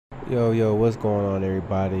Yo, what's going on,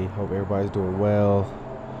 everybody? Hope everybody's doing well.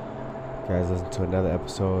 Guys, listen to another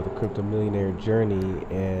episode of the Crypto Millionaire Journey,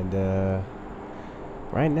 and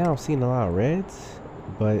right now I'm seeing a lot of reds.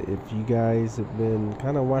 But if you guys have been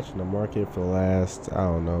kind of watching the market for the last, I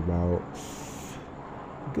don't know, about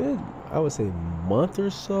good, I would say month or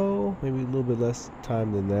so, maybe a little bit less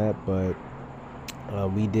time than that, but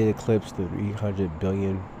we did eclipse the 300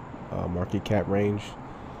 billion market cap range.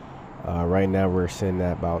 Right now we're sitting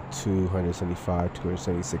at about 275,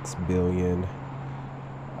 276 billion.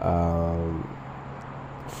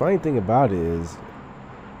 Funny thing about it is,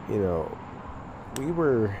 you know, we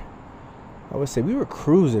were, I would say we were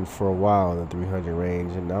cruising for a while in the 300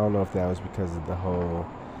 range, and I don't know if that was because of the whole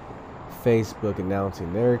Facebook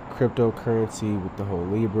announcing their cryptocurrency with the whole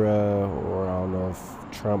Libra, or I don't know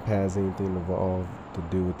if Trump has anything involved to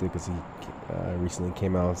do with it, because he recently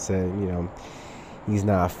came out and said, he's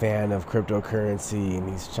not a fan of cryptocurrency, and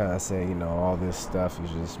he's trying to say, all this stuff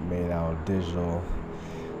is just made out of digital,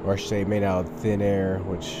 or I should say made out of thin air,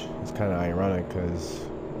 which is kind of ironic because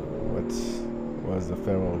what does the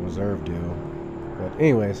Federal Reserve do? But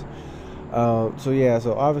anyways, so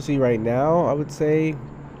obviously right now I would say you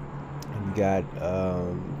got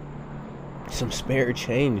some spare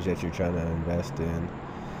change that you're trying to invest in.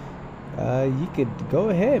 You could go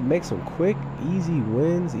ahead, make some quick, easy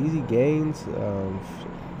wins, easy gains.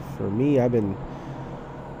 For me, I've been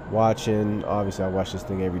watching. Obviously, I watch this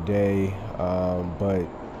thing every day. But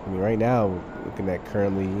I mean, right now, looking at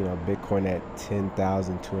currently, Bitcoin at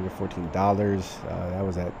 $10,214. That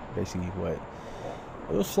was at basically what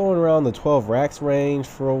it was flowing around the 12 racks range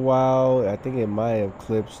for a while. I think it might have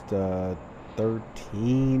eclipsed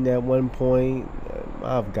 13 at one point.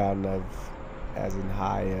 I've gotten as in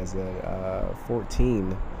high as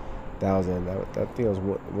 14,000. I think it was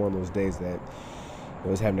one of those days that it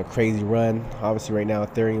was having a crazy run. Obviously, right now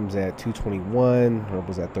Ethereum's at 221,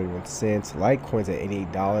 Ripple's at 31 cents, Litecoin's at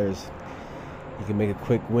 $88. You can make a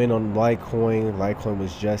quick win on Litecoin. Litecoin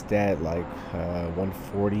was just at like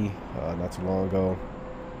 140 not too long ago.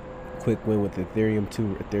 Quick win with Ethereum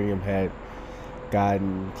too. Ethereum had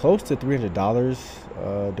gotten close to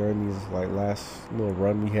 $300 during these like last little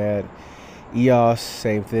run we had. EOS,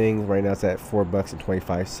 same thing. Right now it's at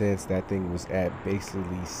 $4.25. That thing was at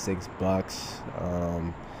basically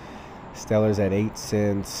 $6. Stellar's at 8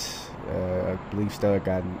 cents. I believe Stellar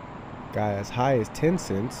got as high as 10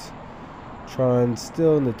 cents. Tron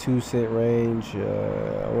still in the 2 cent range.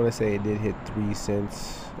 I want to say it did hit 3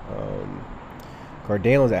 cents.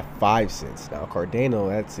 Cardano's at 5 cents now. Cardano,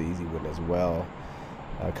 that's an easy win as well.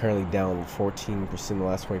 Currently down 14% in the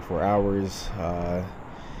last 24 hours.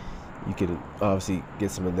 You could obviously get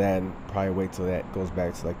some of that and probably wait till that goes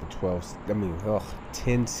back to like the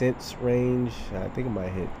 10 cents range. I think it might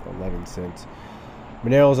hit 11 cents.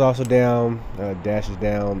 Monero's also down. Dash is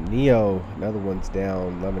down. Neo, another one's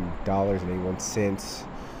down,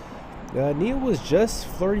 $11.81. Neo was just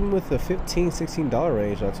flirting with the $15, $16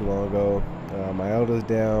 range not too long ago. Myota's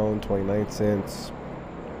down 29 cents.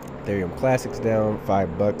 Ethereum Classic's down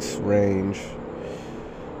 $5 range.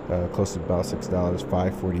 Close to about $6,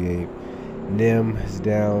 $5.48. NIM is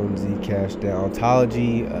down, Zcash down.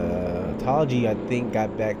 Ontology, I think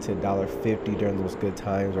got back to $1.50 during those good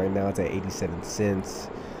times. Right now it's at 87 cents.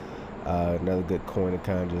 Another good coin to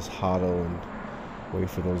kind of just hodl and wait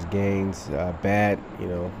for those gains. BAT,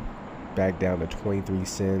 back down to 23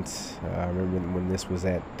 cents. I remember when this was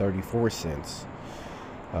at 34 cents.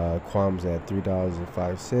 Quam's at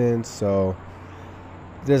 $3.05. So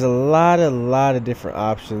there's a lot of different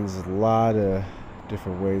options, a lot of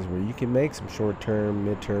different ways where you can make some short-term,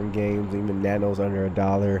 mid-term gains. Even Nano's under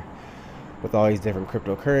 $1 with all these different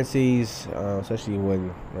cryptocurrencies, especially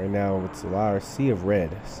when right now it's a lot of sea of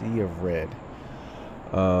red.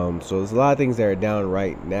 So there's a lot of things that are down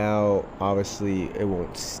right now. Obviously, it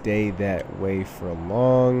won't stay that way for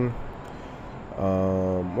long,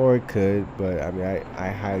 or it could, but I mean,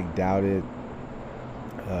 I highly doubt it.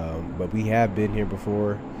 But we have been here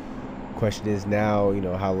before. Question is now,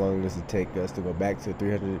 how long does it take us to go back to the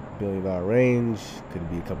 $300 billion range? Could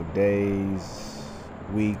it be a couple of days,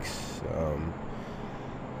 weeks?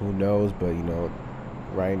 Who knows? But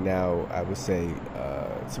right now I would say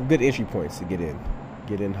some good entry points to get in.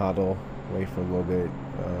 Hodl, wait for a little bit,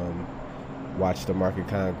 watch the market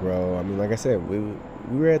kind of grow. I mean, like I said, we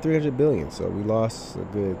were at 300 billion, so we lost a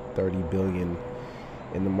good 30 billion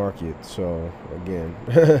in the market. So again,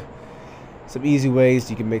 some easy ways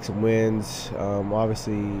you can make some wins.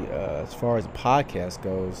 Obviously, as far as the podcast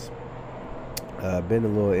goes, been a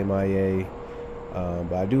little MIA,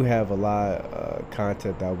 but I do have a lot of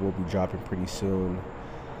content that I will be dropping pretty soon.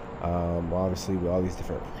 Obviously, with all these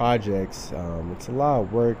different projects, it's a lot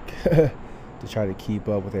of work to try to keep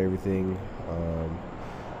up with everything.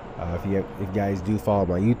 If you guys do follow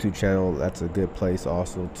my YouTube channel, that's a good place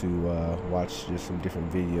also to watch just some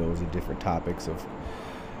different videos and different topics of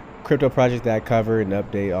crypto projects that I cover and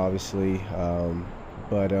update, obviously.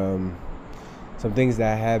 But some things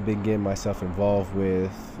that I have been getting myself involved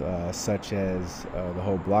with, such as the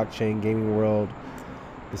whole blockchain gaming world.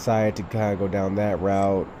 Decided to kind of go down that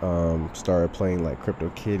route. Started playing like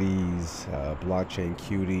CryptoKitties, Blockchain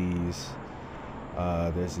Cuties.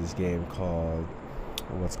 There's this game called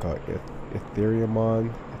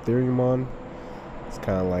Ethereumon. It's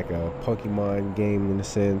kind of like a Pokemon game in a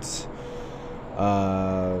sense.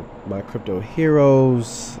 My crypto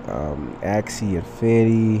heroes, Axie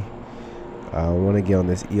Infinity. I want to get on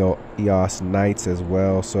this EOS Knights as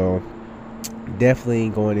well. So definitely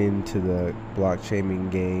going into the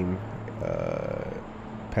blockchain game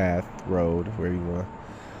path, road, wherever you want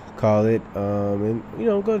to call it. And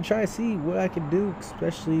I'm going to try to see what I can do,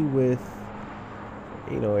 especially with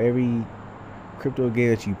every crypto game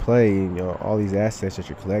that you play, all these assets that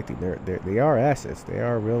you're collecting, they are assets. They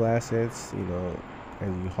are real assets, as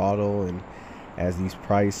you hodl and as these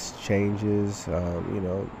price changes,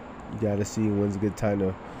 you got to see when's a good time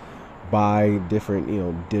to buy different,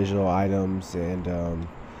 digital items. And,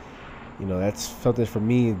 that's something for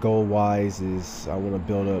me goal wise is I want to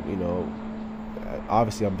build up,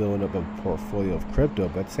 obviously I'm building up a portfolio of crypto,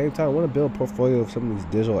 but at the same time I want to build a portfolio of some of these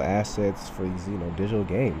digital assets for these digital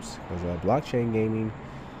games, because blockchain gaming,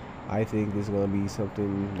 I think, is going to be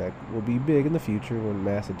something that will be big in the future when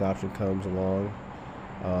mass adoption comes along.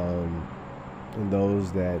 And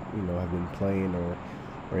those that have been playing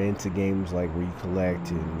or into games like where you collect,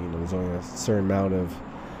 and there's only a certain amount of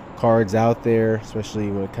cards out there, especially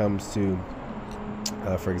when it comes to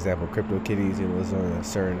for example CryptoKitties, there's only a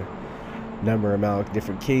certain amount of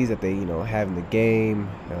different keys that they have in the game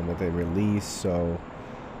that they release. So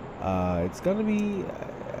it's gonna be,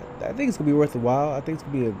 I think it's gonna be worth a while. I think it's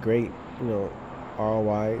gonna be a great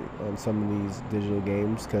ROI on some of these digital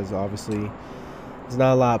games, because obviously there's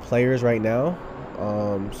not a lot of players right now.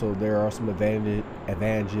 So there are some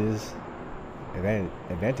advantages,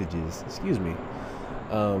 excuse me,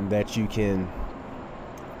 that you can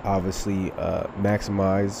obviously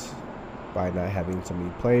maximize by not having so many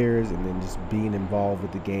players, and then just being involved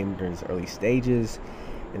with the game during its early stages.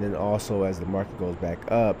 And then also as the market goes back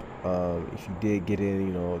up, if you did get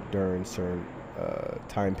in during certain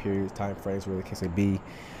time frames, where the case may be,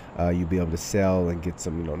 you'll be able to sell and get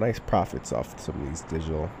some nice profits off some of these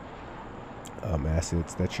digital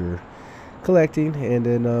assets that you're collecting. And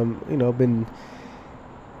then been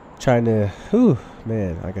trying to,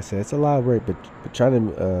 like I said, it's a lot of work, but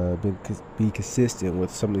trying to be consistent with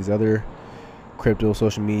some of these other crypto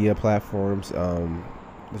social media platforms.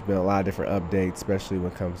 There's been a lot of different updates, especially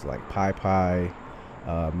when it comes to like PyPy,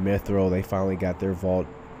 Mithril. They finally got their Vault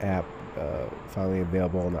app finally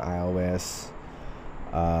available on the iOS.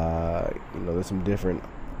 There's some different,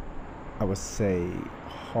 I would say,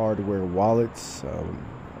 hardware wallets.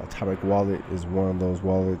 Atomic Wallet is one of those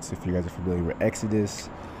wallets. If you guys are familiar with Exodus,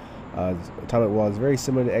 Atomic Wallet is very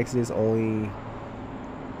similar to Exodus. Only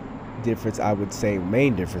difference,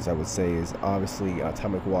 main difference I would say, is obviously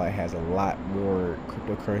Atomic Wallet has a lot more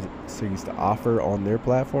cryptocurrencies to offer on their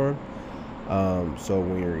platform. So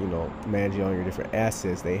when you're managing all your different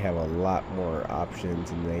assets, they have a lot more options,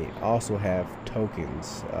 and they also have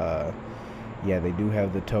tokens. They do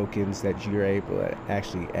have the tokens that you're able to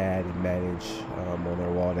actually add and manage on their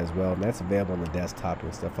wallet as well, and that's available on the desktop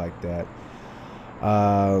and stuff like that.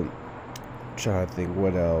 Trying to think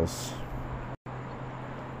what else.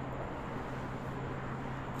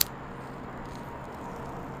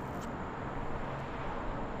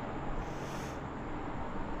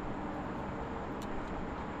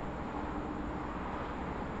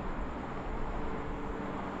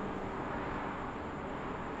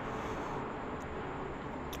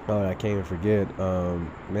 Oh, I can't even forget.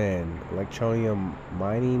 Electroneum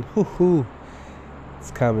mining.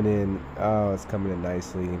 It's coming in. Oh, it's coming in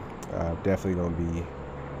nicely. Definitely gonna be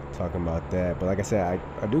talking about that. But like I said,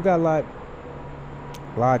 I do got a lot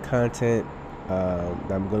of content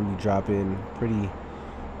that I'm gonna be dropping pretty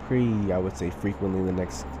I would say frequently in the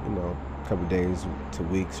next couple days to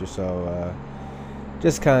weeks or so.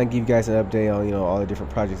 Just kind of give you guys an update on all the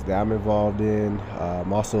different projects that I'm involved in.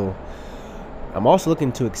 I'm also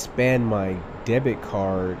looking to expand my debit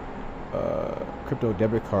card, crypto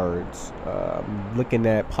debit cards. I'm looking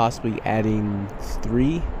at possibly adding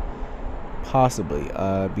 3, possibly.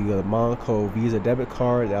 Be a Monaco Visa debit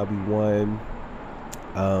card. That'll be one.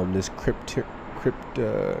 This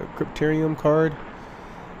Crypterium card.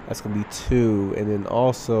 That's gonna be 2, and then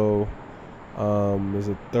also there's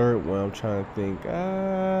a third one. I'm trying to think.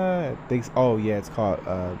 Oh yeah, it's called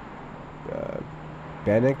uh,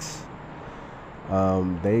 Banix.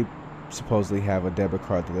 They supposedly have a debit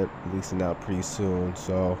card that they're releasing out pretty soon.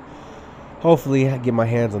 So hopefully I get my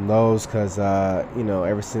hands on those because,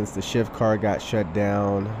 ever since the Shift card got shut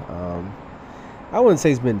down, I wouldn't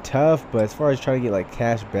say it's been tough, but as far as trying to get like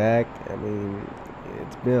cash back, I mean,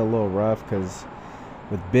 it's been a little rough because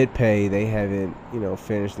with BitPay, they haven't,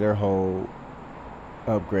 finished their whole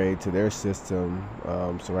upgrade to their system.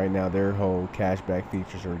 So right now their whole cashback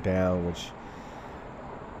features are down, which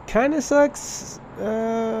kind of sucks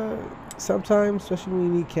sometimes, especially when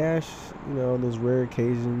you need cash. Those rare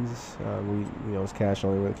occasions, it's cash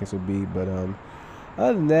only, what the case would be. But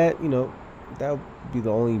other than that, that would be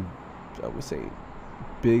the only, I would say,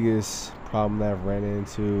 biggest problem that I've ran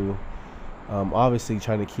into. Obviously,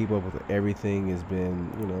 trying to keep up with everything has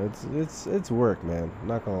been, it's work, man. I'm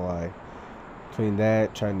not gonna lie. Between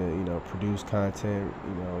that, trying to, produce content,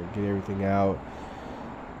 get everything out,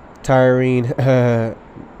 tiring.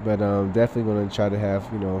 But definitely gonna try to have,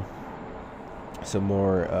 some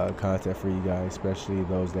more content for you guys, especially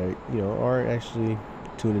those that are actually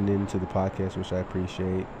tuning into the podcast, which I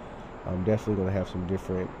appreciate. I'm definitely gonna have some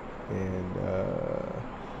different, and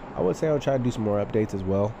I would say I'll try to do some more updates as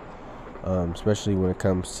well, especially when it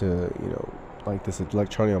comes to like this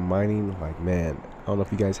Electroneum mining. Like, man, I don't know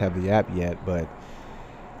if you guys have the app yet, but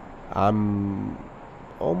I'm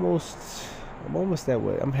almost that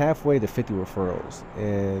way. I'm halfway to 50 referrals,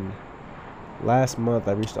 and last month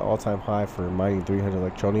I reached the all-time high for mining 300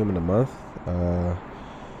 Electroneum in a month.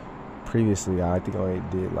 Previously, I think I only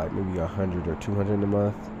did like maybe 100 or 200 in a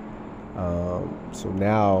month. So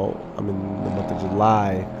now I'm in the month of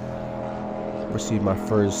July. Received my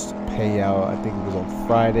first payout. I think it was on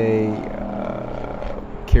Friday.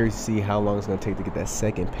 Curious to see how long it's going to take to get that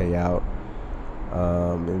second payout.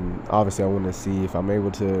 And obviously I want to see if I'm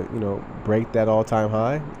able to, break that all-time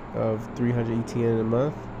high of 300 ETN in a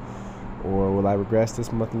month, or will I regress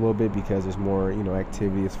this month a little bit because there's more,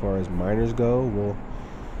 activity as far as miners go. We'll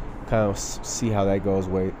kind of see how that goes,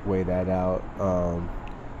 weigh that out.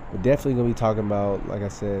 We're definitely going to be talking about, like I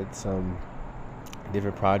said, some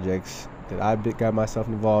different projects that I got myself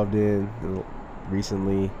involved in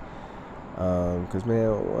recently. Because, man,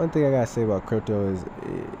 one thing I gotta say about crypto is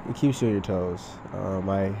it keeps you on your toes.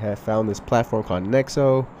 I have found this platform called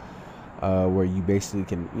Nexo, where you basically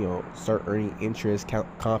can, start earning interest,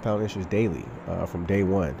 compound interest daily from day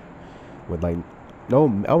one. With like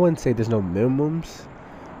I wouldn't say there's no minimums,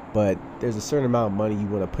 but there's a certain amount of money you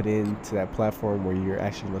want to put into that platform where you're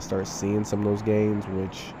actually gonna start seeing some of those gains,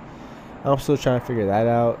 which I'm still trying to figure that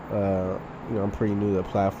out. I'm pretty new to the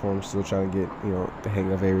platform, still trying to get, the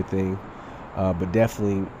hang of everything. But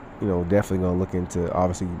definitely gonna look into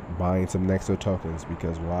obviously buying some Nexo tokens,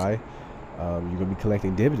 because why? You're gonna be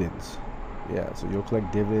collecting dividends. Yeah, so you'll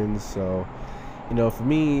collect dividends. So, for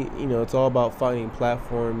me, it's all about finding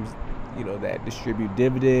platforms, that distribute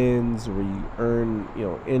dividends, where you earn,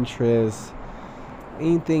 interest.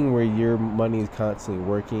 Anything where your money is constantly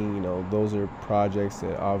working, those are projects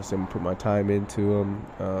that obviously I'm gonna put my time into them.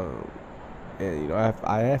 And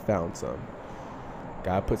I have found some.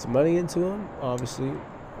 Gotta put some money into them. Obviously,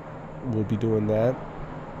 we'll be doing that.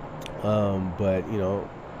 But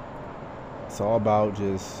it's all about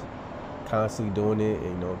just constantly doing it,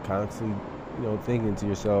 and constantly, thinking to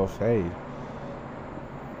yourself, hey,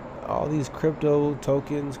 all these crypto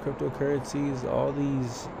tokens, cryptocurrencies, all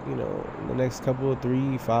these, in the next couple of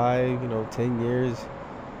 3, 5, 10 years,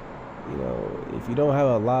 if you don't have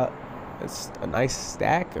a lot, it's a nice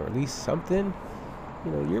stack or at least something,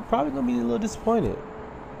 you're probably gonna be a little disappointed.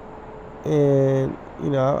 And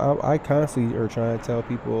I constantly are trying to tell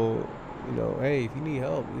people, hey, if you need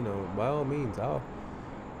help, by all means,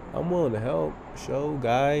 I'm willing to help, show,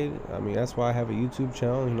 guide. I mean, that's why I have a YouTube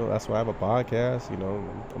channel. That's why I have a podcast.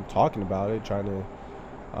 I'm talking about it, trying to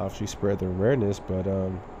obviously spread the awareness. But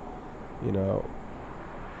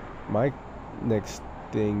my next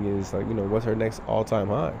thing is like, what's our next all-time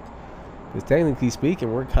high? Because technically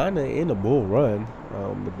speaking, we're kind of in a bull run.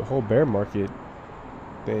 The whole bear market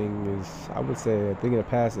thing is, I would say, I think in the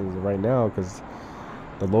past is right now, because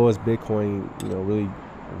the lowest Bitcoin, really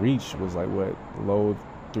reached was like what, low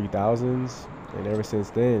 3,000s, and ever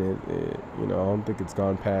since then, I don't think it's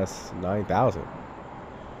gone past 9,000.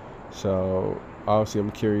 So obviously,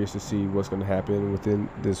 I'm curious to see what's going to happen within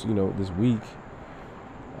this, this week,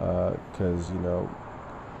 because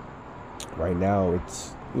right now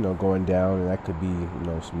it's going down, and that could be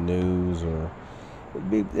some news or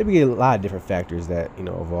There be a lot of different factors that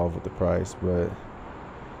evolve with the price, but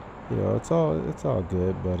it's all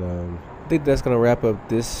good. But I think that's gonna wrap up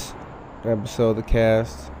this episode of the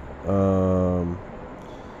cast.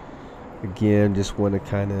 Again, just want to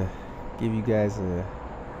kind of give you guys a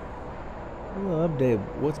little update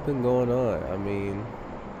of what's been going on. I mean,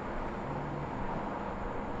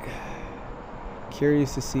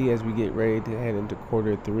 curious to see as we get ready to head into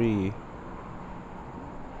quarter three,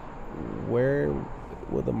 where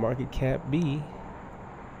will the market cap be?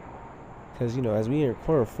 Because as we enter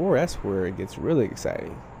quarter four, that's where it gets really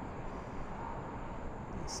exciting.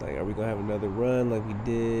 It's like, are we gonna have another run like we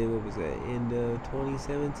did? What was that? End of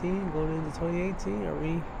 2017, going into 2018? Are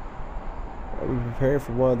we prepared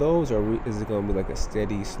for one of those, or is it gonna be like a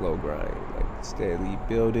steady, slow grind, like steadily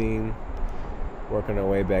building, working our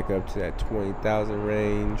way back up to that 20,000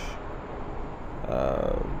 range?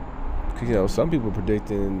 Because some people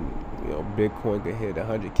predicting Bitcoin could hit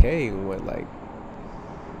 100K in what, like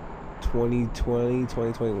 2020,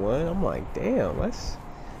 2021. I'm like, damn, that's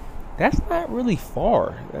not really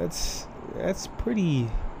far. That's pretty.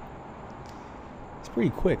 It's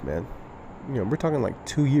pretty quick, man. We're talking like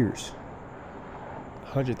 2 years.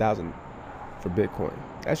 100,000 for Bitcoin.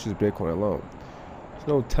 That's just Bitcoin alone. There's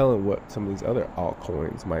no telling what some of these other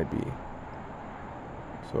altcoins might be.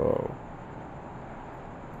 So,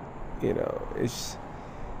 it's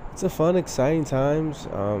a fun, exciting times.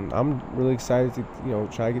 I'm really excited to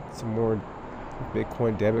try to get some more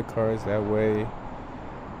Bitcoin debit cards. That way,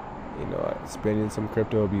 spending some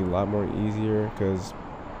crypto will be a lot more easier, because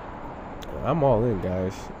I'm all in,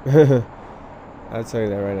 guys. I'll tell you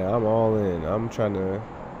that right now. I'm all in. I'm trying to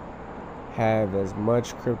have as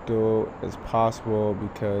much crypto as possible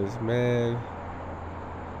because, man,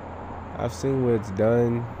 I've seen what it's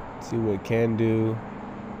done, see what it can do,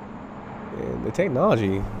 and the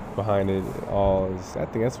technology behind it all is, I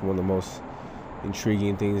think that's one of the most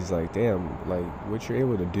intriguing things. Is like, damn, like what you're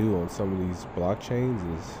able to do on some of these blockchains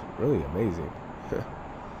is really amazing. I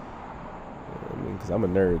mean, because I'm a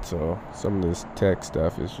nerd, so some of this tech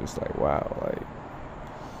stuff is just like, wow, like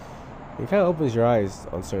it kind of opens your eyes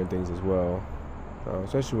on certain things as well,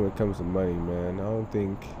 especially when it comes to money, man. I don't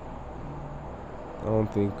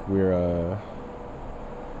think we're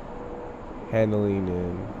handling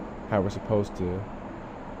and how we're supposed to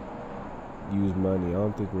use money. I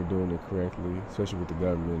don't think we're doing it correctly, especially with the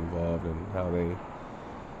government involved and how they,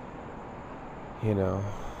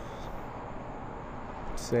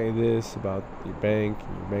 say this about your bank.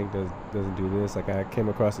 Your bank doesn't do this. Like, I came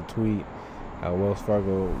across a tweet how Wells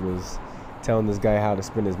Fargo was telling this guy how to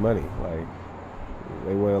spend his money. Like,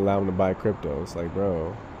 they wouldn't allow him to buy crypto. It's like,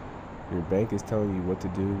 bro, your bank is telling you what to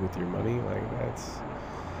do with your money. Like, that's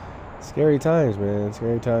scary times, man.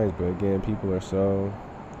 Scary times. But again, people are so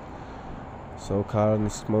caught in the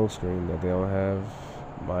smoke screen that they don't have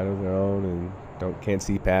mind of their own and can't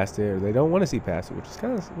see past it, or they don't want to see past it, which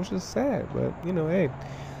is sad. But hey,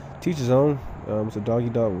 teach his own. It's a dog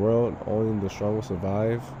world. Only the strong will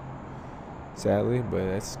survive, sadly, but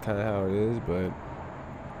that's kind of how it is. But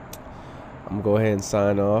I'm gonna go ahead and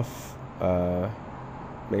sign off.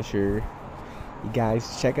 Make sure you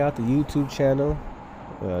guys check out the YouTube channel,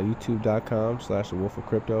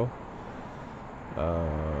 youtube.com/thewolfofcrypto.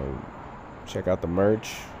 Check out the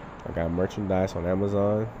merch. I got merchandise on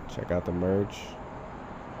Amazon. Check out the merch.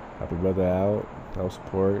 Help a brother out. Help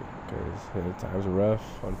support, because times are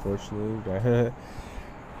rough, unfortunately.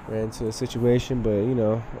 Ran into a situation, but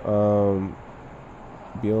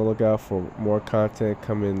be on the lookout for more content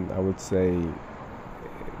coming, I would say,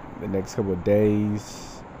 the next couple of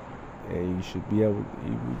days. And you should be able to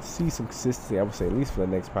see some consistency, I would say, at least for the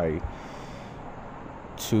next probably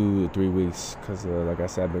 2 to 3 weeks, because like I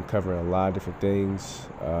said, I've been covering a lot of different things.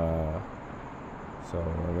 So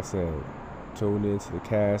like I said, tune into the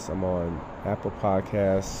cast. I'm on Apple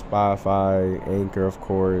Podcasts, Spotify, Anchor, of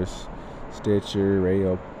course, Stitcher,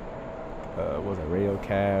 Radio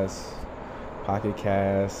Cast, Pocket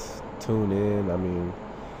Cast, TuneIn. I mean,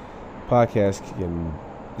 podcast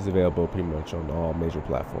is available pretty much on all major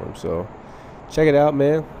platforms. So check it out,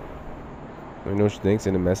 man. Let me know what you think.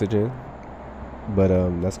 Send a message in. But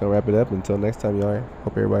that's gonna wrap it up. Until next time, y'all.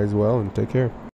 Hope everybody's well and take care.